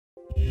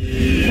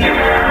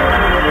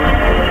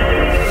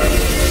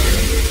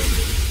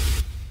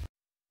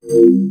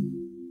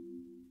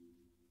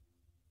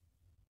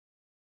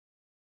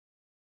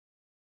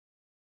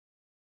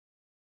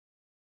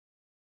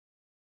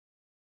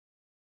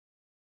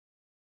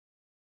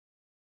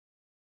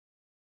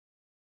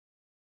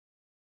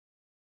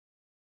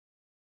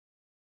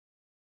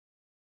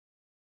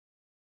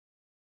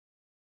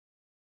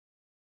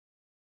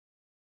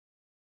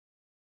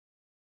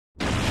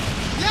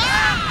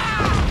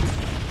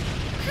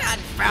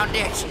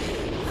found it.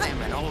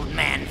 I'm an old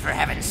man, for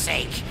heaven's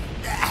sake.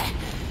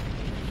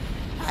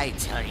 I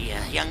tell you,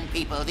 young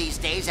people these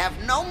days have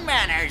no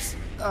manners.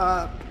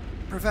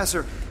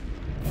 Professor,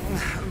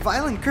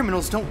 violent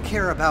criminals don't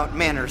care about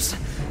manners.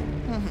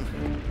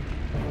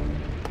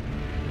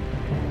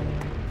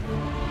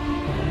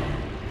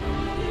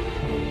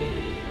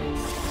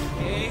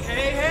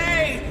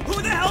 Hey!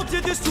 Who the hell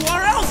did this to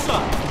our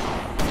Elsa?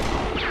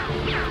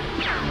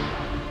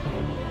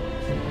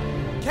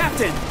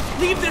 Captain,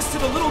 leave this to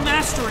the little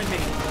master and me.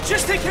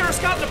 Just take care of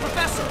Scott and the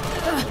professor.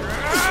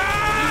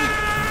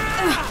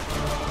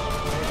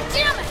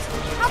 Damn it!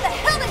 How the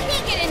hell did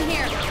he get in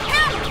here?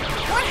 Hammer!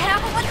 What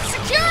happened with the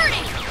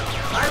security?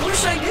 I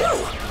wish I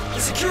knew!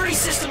 The security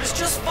system is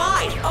just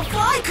fine. A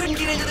fly couldn't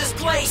get into this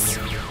place.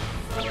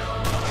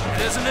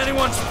 It isn't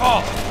anyone's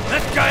fault.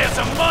 That guy is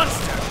a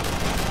monster.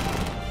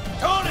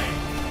 Tony!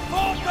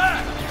 Fall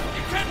back!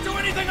 You can't do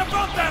anything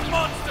about that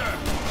monster!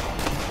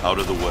 Out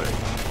of the way.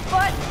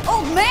 But,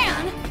 old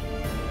man!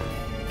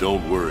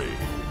 Don't worry.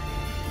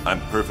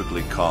 I'm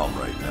perfectly calm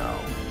right now.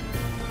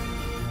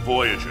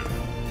 Voyager,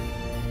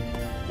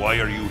 why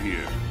are you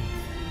here?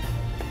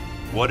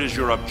 What is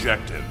your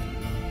objective?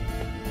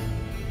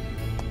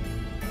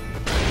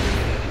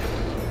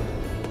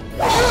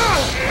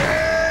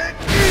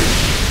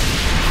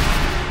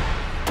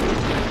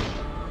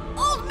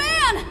 Old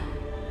man!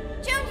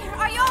 Junior,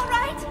 are you all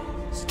right?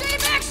 Stay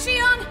back,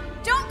 Shion!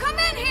 Don't come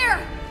in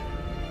here!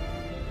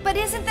 But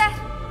isn't that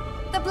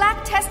the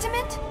Black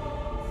Testament?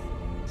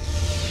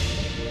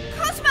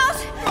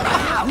 Cosmos!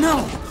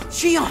 No!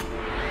 Shion!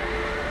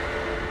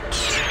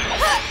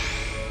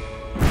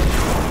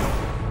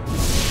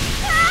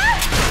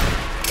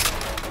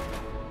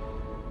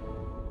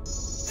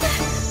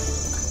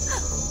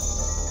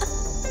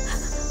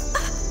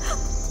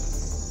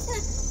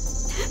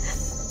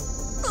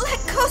 Let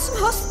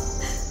Cosmos...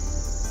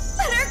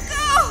 let her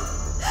go!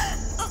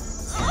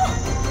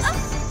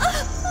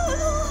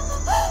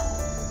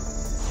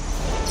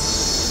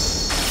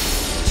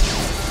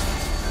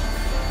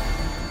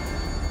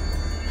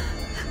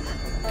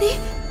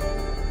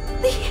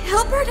 The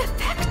Hilbert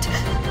effect?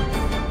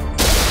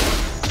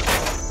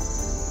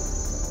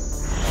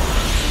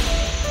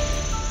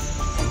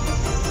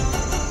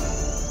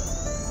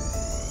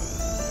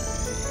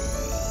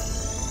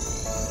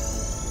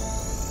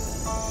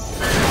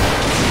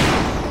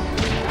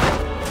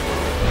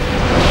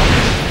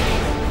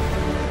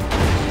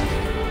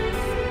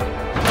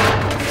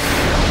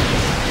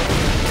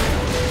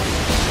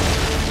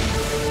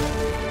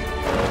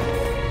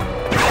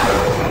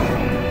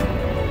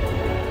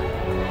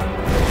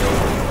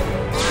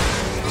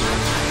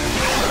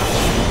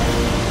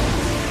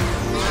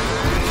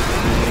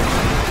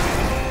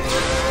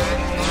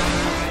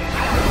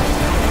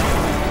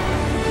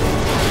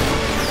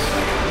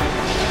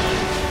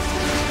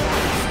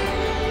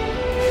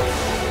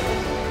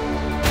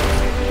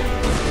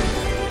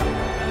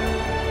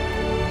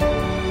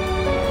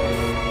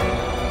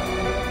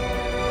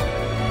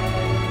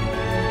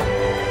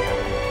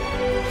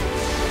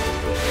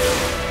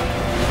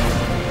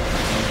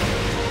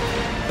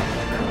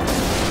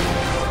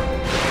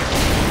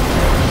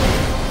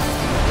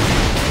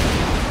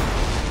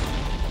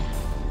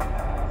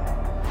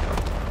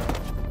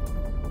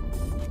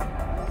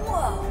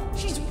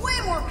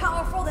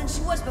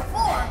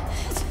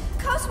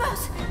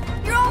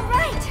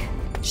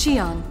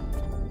 Shion,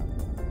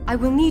 I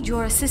will need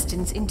your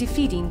assistance in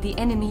defeating the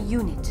enemy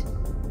unit.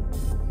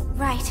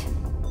 Right.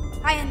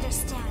 I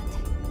understand.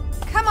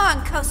 Come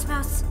on,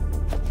 Cosmos.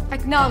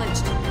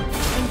 Acknowledged.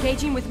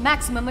 Engaging with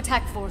maximum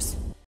attack force.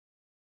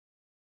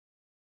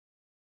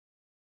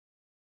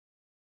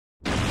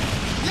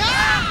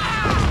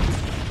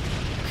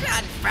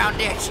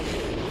 Confound it!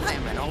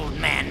 I'm an old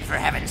man, for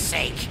heaven's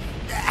sake.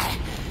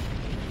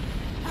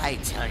 I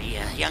tell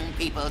you, young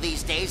people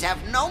these days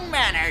have no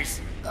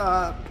manners.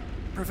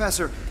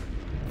 Professor,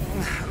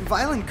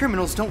 violent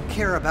criminals don't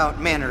care about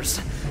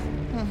manners.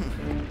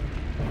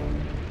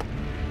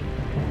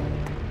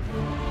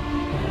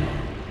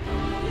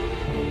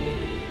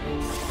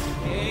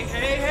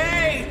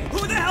 Hey!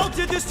 Who the hell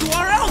did this to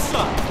our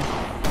Elsa?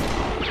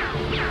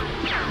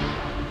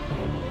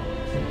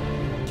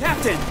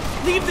 Captain,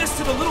 leave this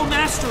to the little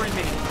master and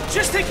me.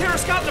 Just take care of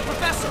Scott and the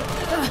professor.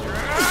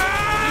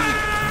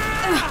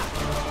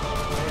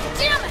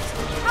 Damn it!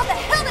 How the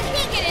hell did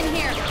he get in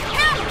here?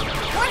 Hammer!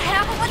 What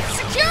happened with the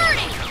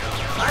security?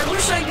 I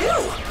wish I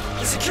knew!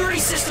 The security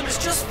system is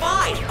just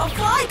fine. A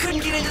fly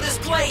couldn't get into this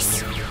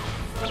place.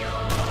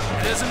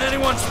 It isn't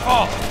anyone's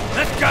fault.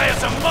 That guy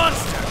is a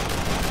monster.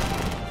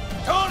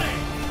 Tony!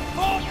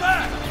 Fall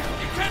back!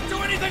 You can't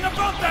do anything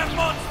about that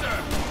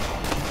monster!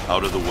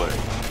 Out of the way.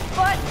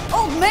 But,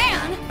 old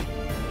man!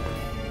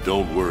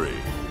 Don't worry.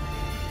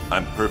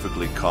 I'm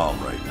perfectly calm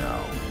right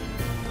now.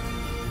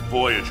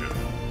 Voyager,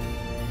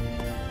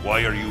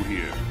 why are you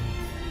here?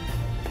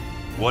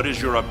 What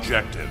is your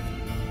objective?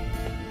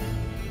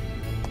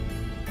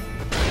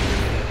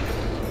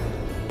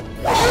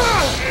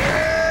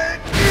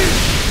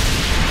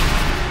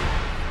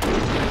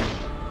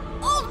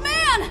 Old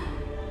man!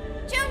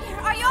 Junior,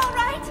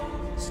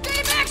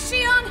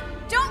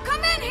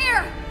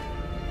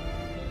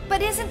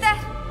 But isn't that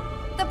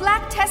the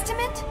Black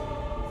Testament?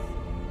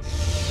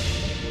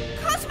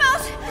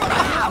 KOS-MOS!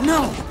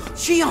 No!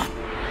 Shion!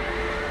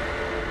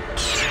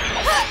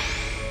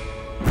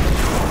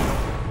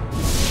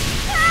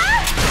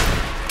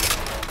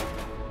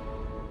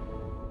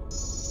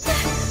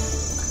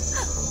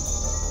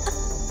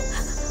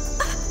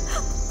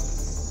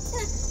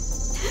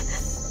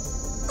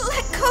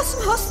 Let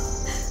KOS-MOS...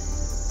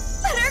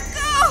 Let her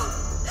go!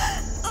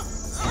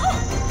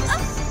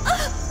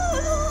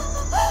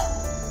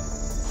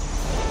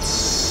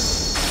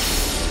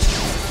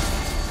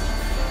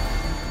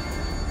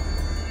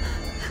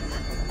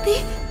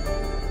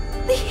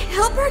 The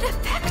Hilbert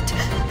effect?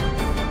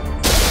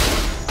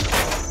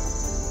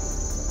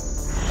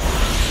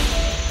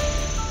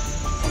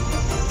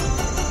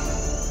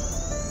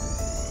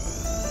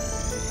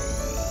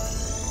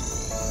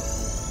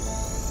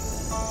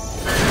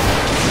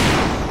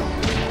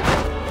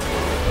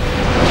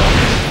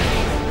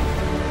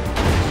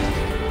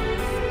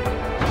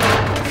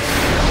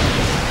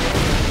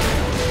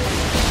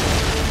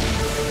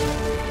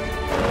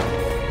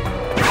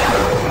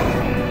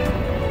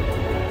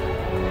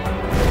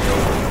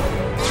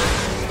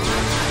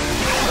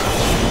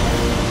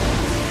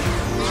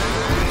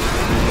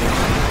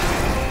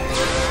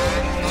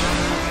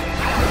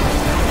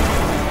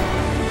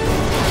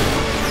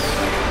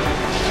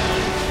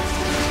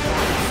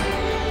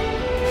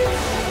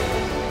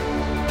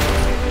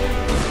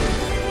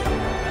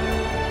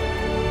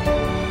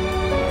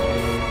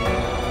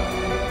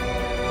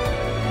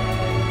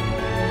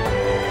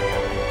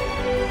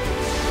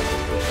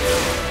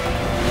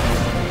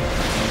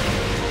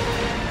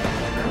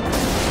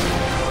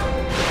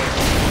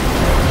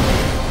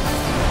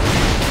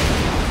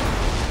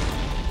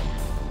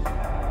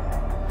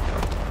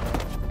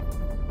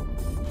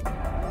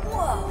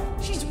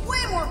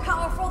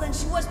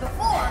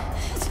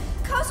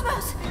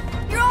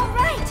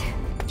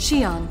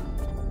 Shion,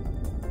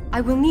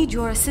 I will need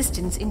your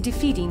assistance in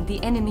defeating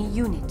the enemy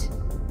unit.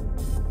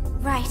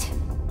 Right.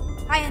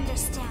 I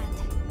understand.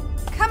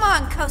 Come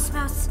on,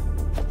 KOS-MOS.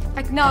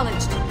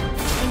 Acknowledged.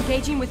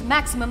 Engaging with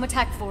maximum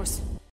attack force.